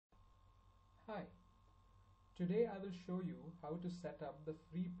Hi, today I will show you how to set up the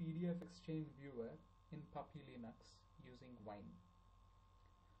free PDF Exchange Viewer in Puppy Linux using Wine.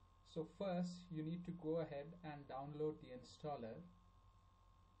 So first you need to go ahead and download the installer.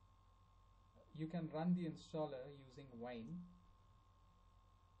 You can run the installer using Wine.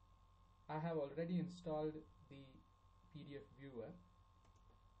 I have already installed the PDF Viewer.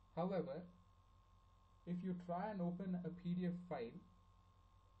 However, if you try and open a PDF file,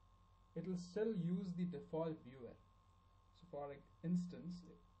 it will still use the default viewer. So for instance,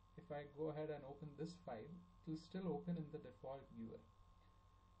 if I go ahead and open this file, it will still open in the default viewer.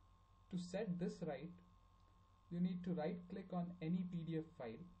 To set this right, you need to right click on any PDF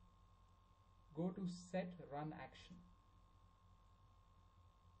file, go to Set Run Action.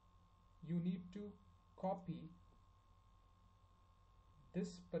 You need to copy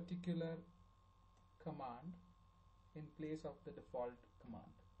this particular command in place of the default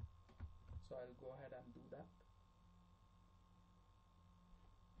command. So I'll go ahead and do that.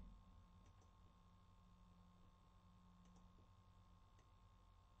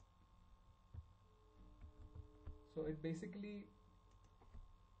 So it basically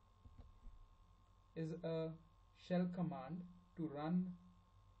is a shell command to run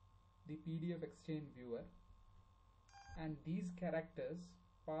the PDF Exchange Viewer, and these characters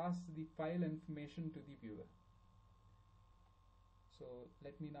pass the file information to the viewer. So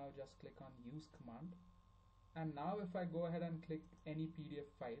let me now just click on Use command, and now if I go ahead and click any PDF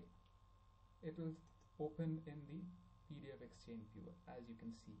file, it will open in the PDF Exchange Viewer, as you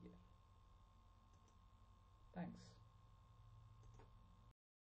can see here. Thanks.